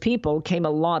those people came a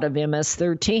lot of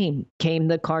MS-13, came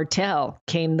the cartel,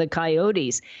 came the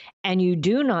coyotes. And you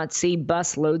do not see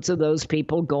busloads of those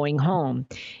people going home.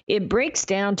 It breaks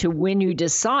down to when you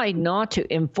decide not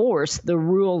to enforce the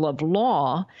rule of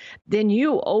law, then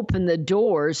you open the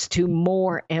doors to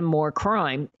more and more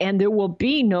crime, and there will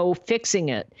be no fixing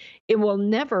it. It will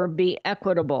never be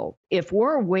equitable. If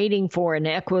we're waiting for an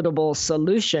equitable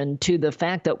solution to the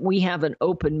fact that we have an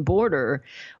open border,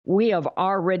 we have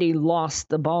already lost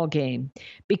the ball game,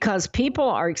 because people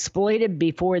are exploited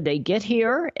before they get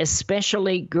here,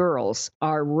 especially girls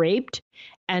are raped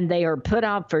and they are put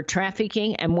out for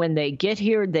trafficking. And when they get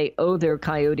here, they owe their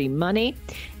coyote money,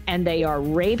 and they are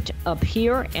raped up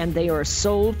here and they are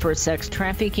sold for sex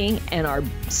trafficking. And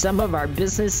some of our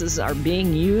businesses are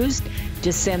being used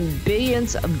to send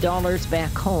billions of dollars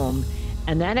back home.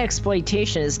 And that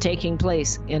exploitation is taking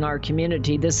place in our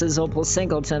community. This is Opal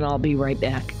Singleton. I'll be right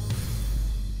back.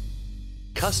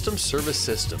 Custom Service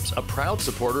Systems, a proud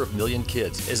supporter of Million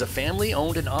Kids, is a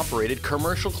family-owned and operated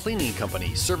commercial cleaning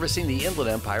company servicing the Inland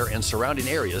Empire and surrounding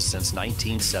areas since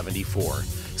 1974.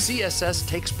 CSS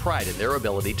takes pride in their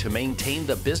ability to maintain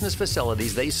the business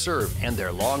facilities they serve and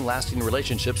their long-lasting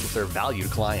relationships with their valued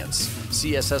clients.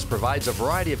 CSS provides a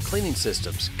variety of cleaning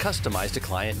systems customized to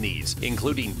client needs,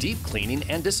 including deep cleaning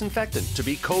and disinfectant to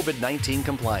be COVID-19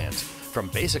 compliant. From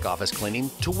basic office cleaning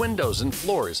to windows and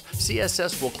floors,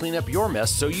 CSS will clean up your mess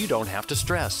so you don't have to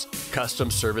stress. Custom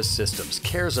Service Systems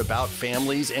cares about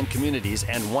families and communities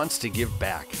and wants to give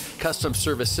back. Custom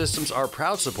Service Systems are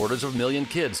proud supporters of Million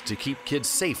Kids to keep kids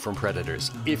safe from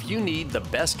predators. If you need the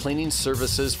best cleaning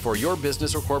services for your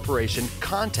business or corporation,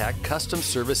 contact Custom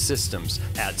Service Systems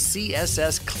at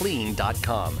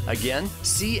cssclean.com. Again,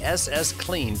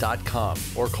 cssclean.com,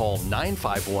 or call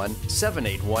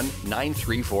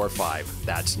 951-781-9345.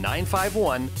 That's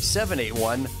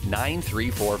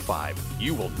 951-781-9345.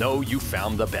 You will know you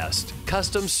found the best.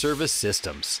 Custom Service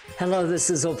Systems. Hello,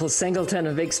 this is Opal Singleton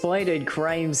of Exploited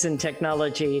Crimes and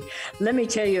Technology. Let me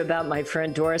tell you about my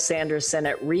friend Doris Anderson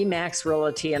at Remax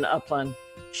Realty in Upland.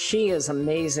 She is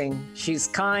amazing. She's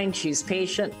kind, she's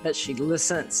patient, but she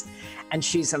listens. And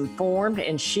she's informed,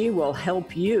 and she will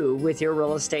help you with your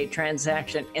real estate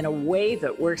transaction in a way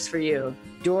that works for you.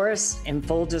 Doris, in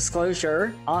full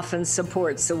disclosure, often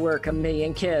supports the work of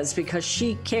Million Kids because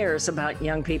she cares about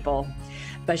young people.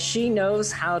 But she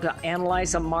knows how to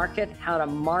analyze a market, how to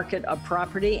market a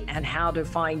property, and how to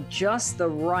find just the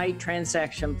right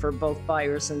transaction for both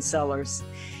buyers and sellers.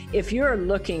 If you're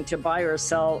looking to buy or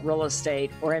sell real estate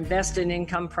or invest in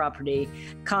income property,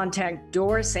 contact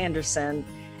Doris Anderson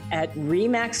at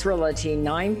Remax Realty,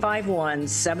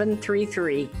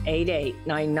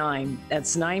 951-733-8899.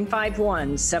 That's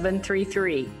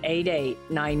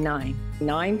 951-733-8899.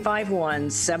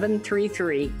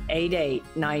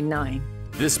 951-733-8899.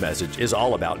 This message is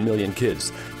all about Million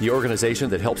Kids, the organization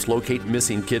that helps locate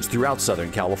missing kids throughout Southern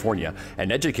California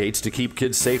and educates to keep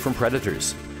kids safe from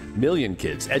predators. Million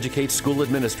Kids educates school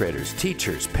administrators,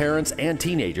 teachers, parents, and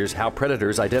teenagers how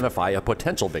predators identify a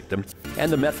potential victim and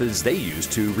the methods they use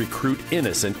to recruit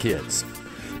innocent kids.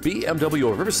 BMW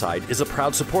of Riverside is a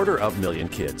proud supporter of Million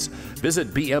Kids.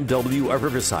 Visit BMW of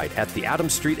Riverside at the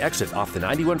Adams Street exit off the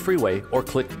 91 freeway or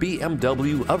click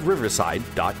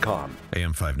bmwofriverside.com.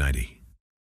 AM 590.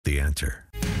 The Answer.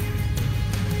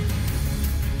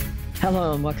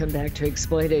 Hello and welcome back to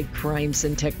Exploited Crimes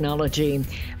and Technology.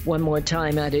 One more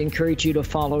time, I'd encourage you to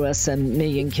follow us at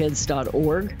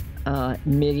millionkids.org.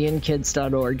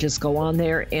 Millionkids.org. Just go on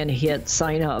there and hit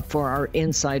sign up for our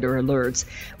insider alerts.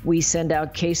 We send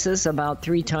out cases about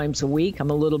 3 times a week.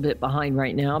 I'm a little bit behind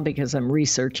right now because I'm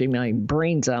researching my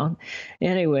brains out.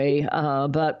 Anyway,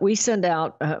 but we send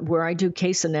out where I do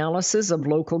case analysis of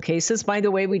local cases. By the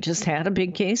way, we just had a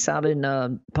big case out in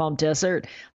Palm Desert.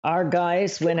 Our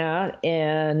guys went out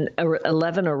and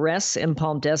 11 arrests in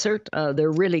Palm Desert.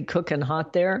 They're really cooking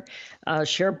hot there.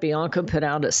 Sheriff Bianco put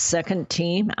out a second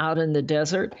team out in the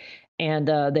desert, and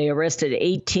they arrested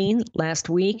 18 last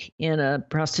week in a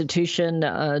prostitution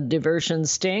diversion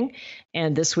sting.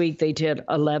 And this week they did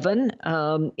 11.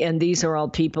 And these are all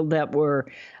people that were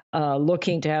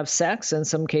looking to have sex, in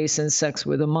some cases sex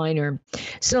with a minor.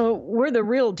 So we're the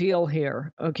real deal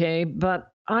here, okay? But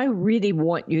I really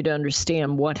want you to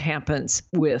understand what happens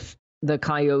with the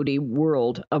coyote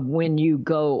world of when you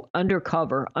go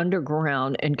undercover,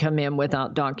 underground, and come in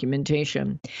without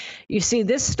documentation. You see,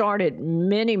 this started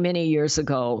many, many years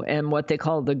ago in what they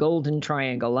call the Golden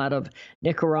Triangle out of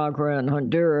Nicaragua and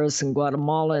Honduras and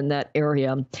Guatemala in that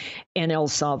area and El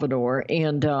Salvador.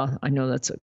 And I know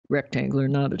that's a rectangular,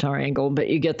 not a triangle, but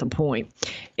you get the point.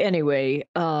 Anyway,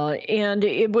 and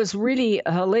it was really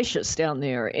hellacious down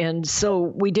there. And so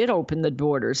we did open the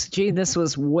borders. Gee, this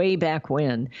was way back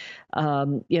when,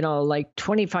 like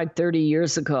 25, 30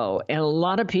 years ago. And a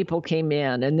lot of people came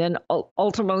in. And then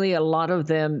ultimately, a lot of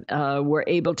them were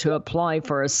able to apply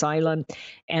for asylum.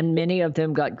 And many of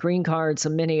them got green cards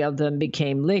and many of them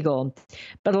became legal.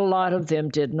 But a lot of them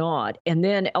did not. And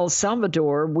then El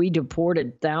Salvador, we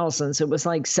deported thousands. It was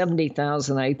like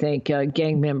 70,000, I think,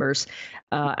 gang members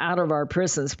out of our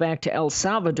prisons back to El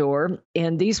Salvador.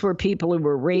 And these were people who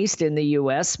were raised in the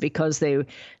U.S. because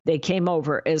they came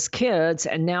over as kids,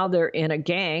 and now they're in a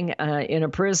gang in a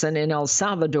prison in El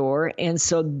Salvador. And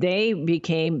so they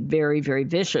became very, very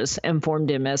vicious and formed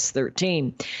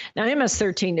MS-13. Now,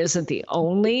 MS-13 isn't the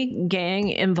only gang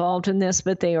involved in this,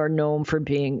 but they are known for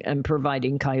being and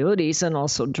providing coyotes and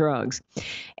also drugs.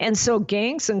 And so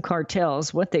gangs and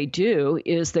cartels, what they do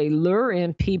is they lure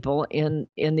in people in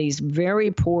these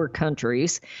very poor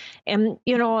countries. And,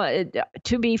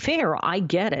 to be fair, I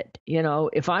get it.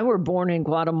 If I were born in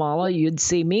Guatemala, you'd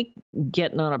see me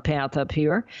getting on a path up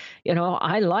here.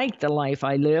 I like the life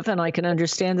I live, and I can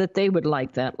understand that they would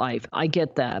like that life. I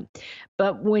get that.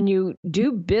 But when you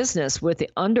do business with the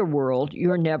underworld,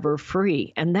 you're never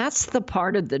free. And that's the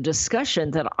part of the discussion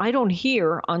that I don't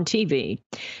hear on TV.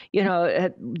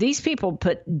 These people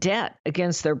put debt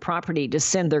against their property to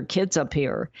send their kids up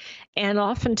here. And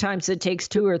oftentimes it takes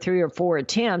 2 or 3 or 4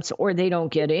 attempts, or they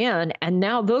don't get in. And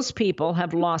now those people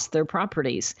have lost their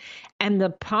properties. And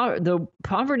the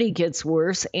poverty gets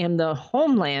worse and the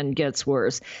homeland gets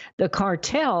worse. The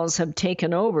cartels have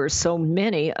taken over so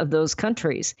many of those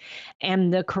countries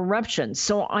and the corruption.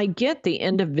 So I get the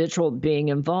individual being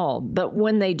involved. But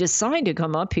when they decide to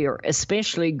come up here,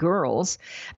 especially girls,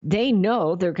 they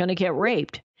know they're going to get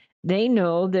raped. They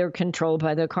know they're controlled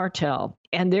by the cartel.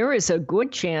 And there is a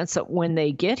good chance that when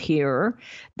they get here,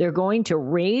 they're going to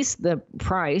raise the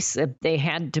price that they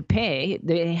had to pay.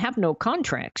 They have no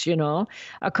contracts,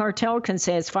 A cartel can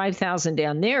say it's $5,000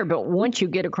 down there, but once you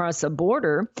get across the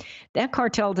border, that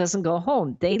cartel doesn't go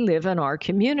home. They live in our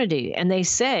community, and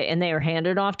they are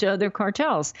handed off to other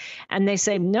cartels. And they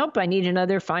say, nope, I need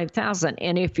another $5,000.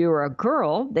 And if you're a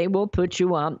girl, they will put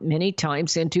you out many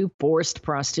times into forced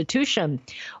prostitution.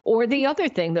 Or the other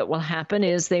thing that will happen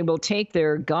is they will take their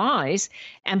guys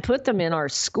and put them in our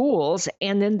schools,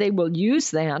 and then they will use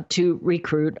that to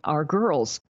recruit our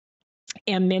girls.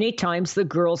 And many times the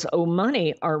girls owe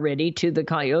money already to the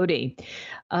coyote.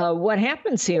 What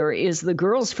happens here is the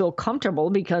girls feel comfortable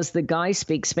because the guys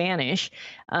speak Spanish.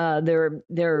 They're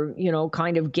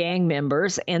kind of gang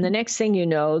members. And the next thing you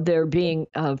know, they're being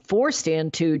forced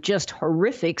into just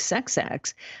horrific sex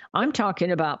acts. I'm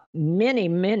talking about many,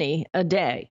 many a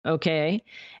day. Okay.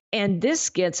 And this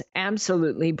gets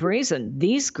absolutely brazen.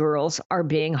 These girls are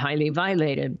being highly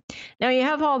violated. Now, you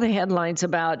have all the headlines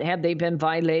about have they been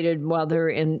violated while they're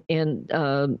in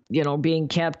being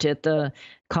kept at the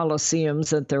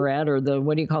coliseums that they're at, or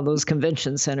what do you call those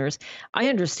convention centers? I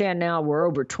understand now we're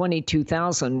over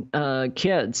 22,000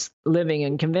 kids living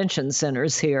in convention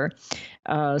centers here,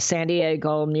 San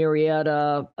Diego,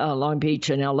 Murrieta, Long Beach,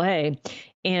 and LA.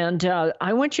 And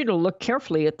I want you to look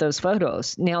carefully at those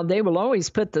photos. Now, they will always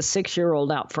put the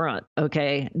 6-year-old out front,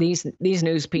 okay? These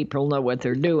news people know what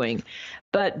they're doing.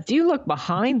 But if you look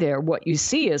behind there, what you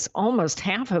see is almost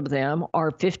half of them are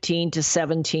 15 to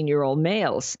 17-year-old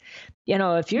males.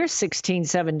 If you're 16,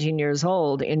 17 years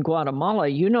old in Guatemala,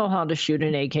 you know how to shoot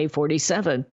an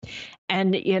AK-47.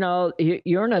 And,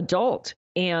 you're an adult.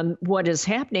 And what is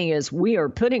happening is we are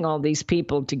putting all these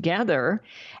people together,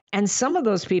 and some of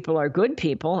those people are good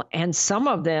people, and some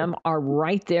of them are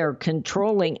right there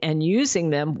controlling and using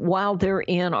them while they're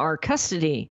in our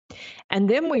custody. And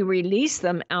then we release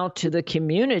them out to the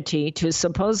community to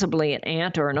supposedly an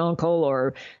aunt or an uncle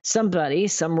or somebody,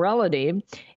 some relative,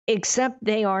 except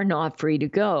they are not free to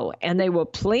go. And they will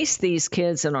place these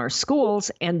kids in our schools,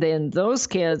 and then those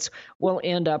kids will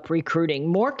end up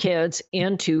recruiting more kids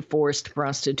into forced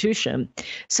prostitution.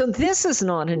 So this is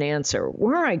not an answer.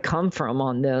 Where I come from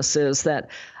on this is that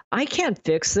I can't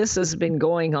fix this. This has been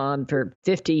going on for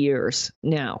 50 years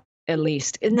now. at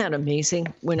least. Isn't that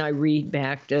amazing when I read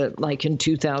back to like in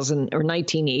 2000 or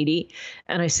 1980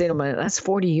 and I say to myself, that's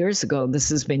 40 years ago this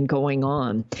has been going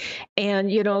on. And,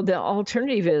 the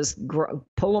alternative is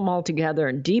pull them all together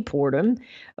and deport them,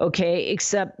 okay,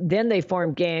 except then they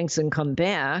form gangs and come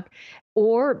back.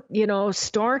 Or,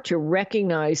 start to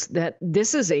recognize that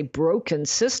this is a broken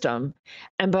system.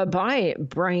 And by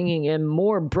bringing in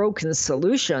more broken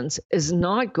solutions is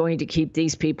not going to keep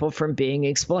these people from being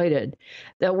exploited.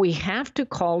 That we have to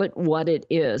call it what it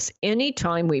is.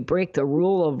 Anytime we break the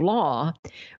rule of law,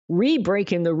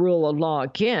 re-breaking the rule of law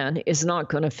again is not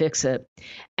going to fix it.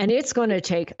 And it's going to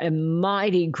take a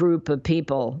mighty group of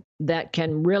people that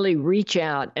can really reach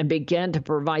out and begin to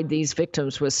provide these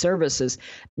victims with services.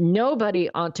 Nobody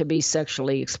ought to be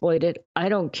sexually exploited. I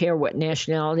don't care what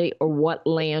nationality or what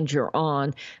land you're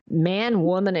on. Man,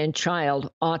 woman, and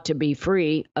child ought to be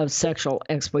free of sexual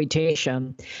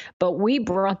exploitation. But we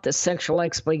brought the sexual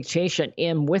exploitation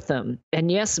in with them.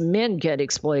 And yes, men get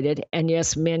exploited. And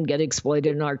yes, men get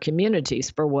exploited in our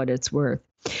communities for what it's worth.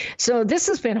 So this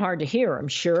has been hard to hear, I'm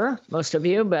sure, most of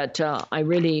you, but I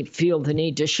really feel the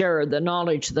need to share the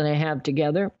knowledge that I have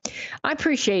together. I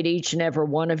appreciate each and every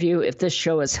one of you. If this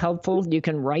show is helpful, you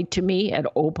can write to me at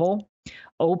opal,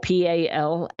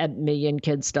 OPAL, at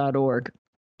millionkids.org.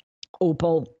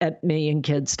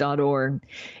 opal@millionkids.org.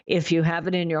 If you have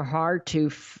it in your heart to,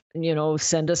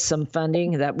 send us some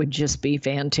funding, that would just be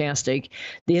fantastic.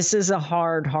 This is a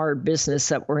hard business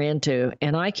that we're into,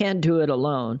 and I can't do it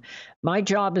alone. My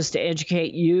job is to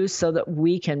educate you so that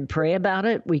we can pray about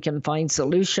it, we can find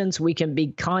solutions, we can be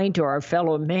kind to our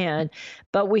fellow man,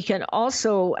 but we can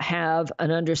also have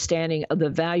an understanding of the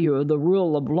value of the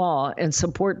rule of law and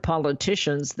support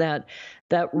politicians that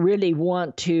really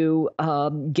want to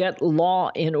get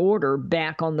law and order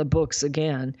back on the books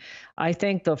again. I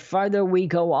think the farther we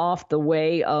go off the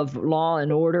way of law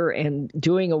and order and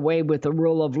doing away with the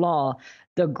rule of law,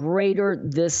 the greater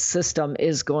this system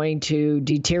is going to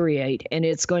deteriorate, and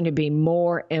it's going to be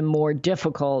more and more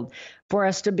difficult for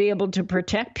us to be able to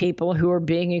protect people who are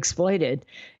being exploited.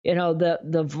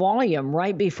 The volume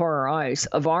right before our eyes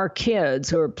of our kids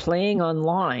who are playing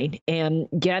online and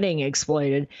getting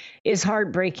exploited is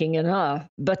heartbreaking enough.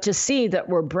 But to see that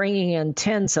we're bringing in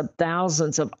tens of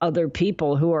thousands of other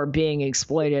people who are being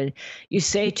exploited, you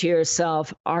say to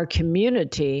yourself, our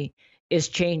community is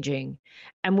changing.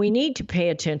 And we need to pay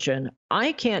attention.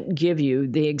 I can't give you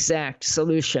the exact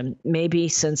solution. Maybe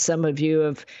since some of you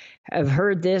have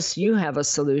heard this, you have a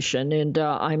solution, and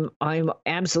I'm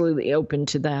absolutely open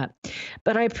to that.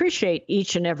 But I appreciate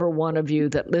each and every one of you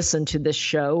that listen to this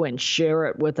show and share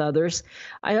it with others.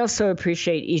 I also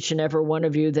appreciate each and every one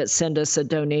of you that send us a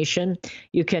donation.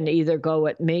 You can either go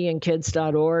at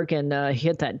millionkids.org and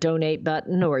hit that donate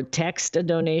button, or text a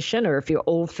donation, or if you're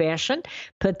old-fashioned,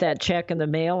 put that check in the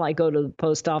mail. I go to the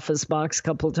post office box a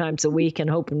couple of times a week and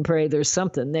hope and pray there's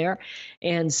something there.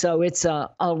 And so it's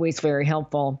always very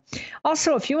helpful.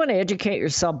 Also, if you want to educate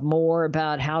yourself more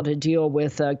about how to deal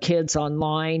with kids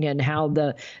online and how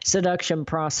the seduction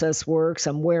process works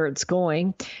and where it's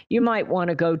going, you might want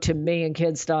to go to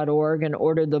millionkids.org and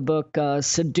order the book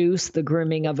Seduce: The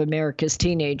Grooming of America's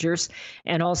Teenagers,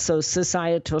 and also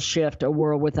Societal Shift: A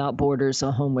World Without Borders,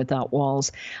 A Home Without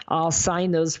Walls. I'll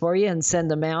sign those for you and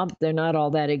send them out. They're not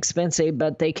all that expensive,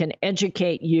 but they can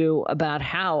educate you about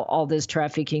how all this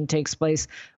trafficking takes place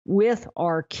with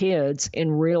our kids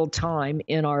in real time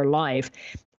in our life.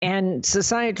 And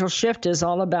Societal Shift is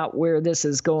all about where this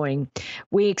is going.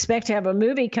 We expect to have a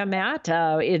movie come out.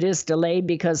 It is delayed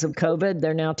because of COVID.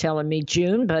 They're now telling me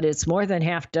June, but it's more than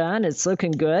half done. It's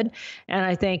looking good. And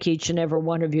I thank each and every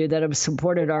one of you that have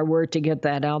supported our work to get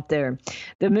that out there.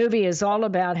 The movie is all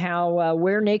about how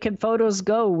where naked photos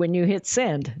go when you hit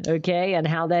send, okay, and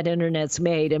how that internet's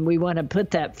made. And we want to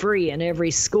put that free in every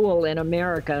school in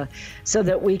America so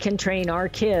that we can train our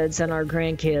kids and our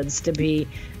grandkids to be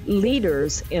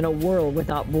leaders in a world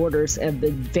without borders of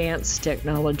advanced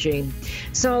technology.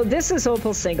 So this is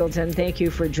Opal Singleton. Thank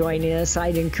you for joining us.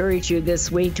 I'd encourage you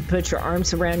this week to put your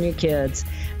arms around your kids.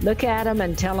 Look at them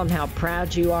and tell them how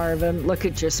proud you are of them. Look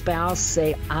at your spouse.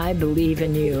 Say, I believe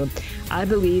in you. I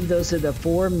believe those are the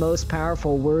 4 most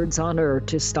powerful words on earth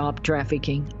to stop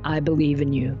trafficking. I believe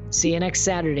in you. See you next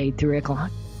Saturday, 3 o'clock.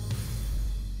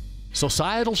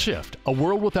 Societal Shift, A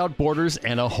World Without Borders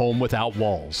and a Home Without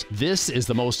Walls. This is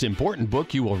the most important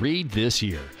book you will read this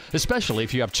year, especially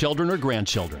if you have children or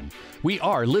grandchildren. We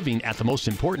are living at the most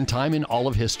important time in all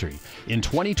of history. In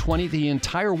 2020, the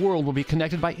entire world will be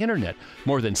connected by internet,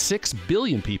 more than 6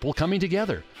 billion people coming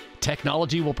together.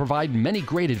 Technology will provide many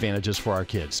great advantages for our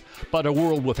kids, but a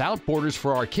world without borders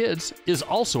for our kids is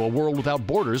also a world without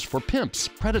borders for pimps,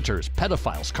 predators,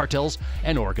 pedophiles, cartels,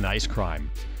 and organized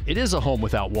crime. It is a home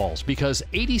without walls because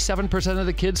 87% of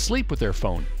the kids sleep with their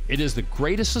phone. It is the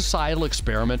greatest societal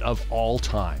experiment of all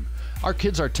time. Our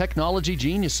kids are technology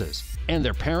geniuses, and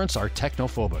their parents are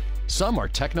technophobic. Some are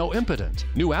techno-impotent.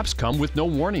 New apps come with no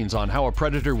warnings on how a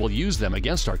predator will use them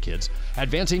against our kids.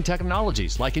 Advancing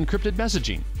technologies like encrypted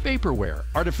messaging, vaporware,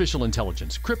 artificial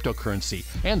intelligence, cryptocurrency,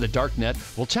 and the dark net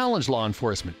will challenge law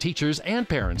enforcement, teachers, and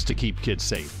parents to keep kids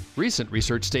safe. Recent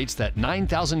research states that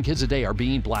 9,000 kids a day are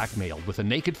being blackmailed with a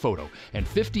naked photo, and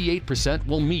 58%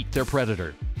 will meet their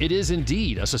predator. It is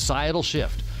indeed a societal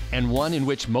shift, and one in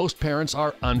which most parents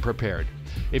are unprepared.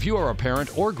 If you are a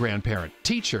parent or grandparent,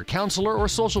 teacher, counselor, or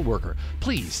social worker,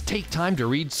 please take time to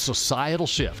read Societal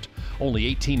Shift.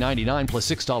 Only $18.99 plus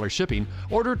 $6 shipping.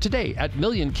 Order today at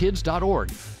millionkids.org.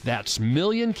 That's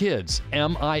millionkids,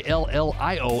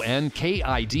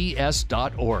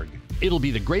 millionkids.org. It'll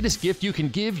be the greatest gift you can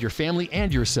give your family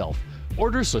and yourself.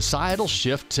 Order Societal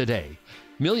Shift today.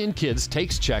 Million Kids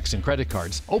takes checks and credit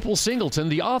cards. Opal Singleton,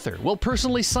 the author, will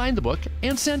personally sign the book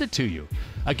and send it to you.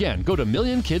 Again, go to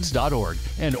millionkids.org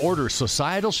and order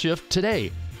Societal Shift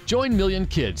today. Join Million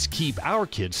Kids. Keep our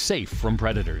kids safe from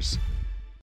predators.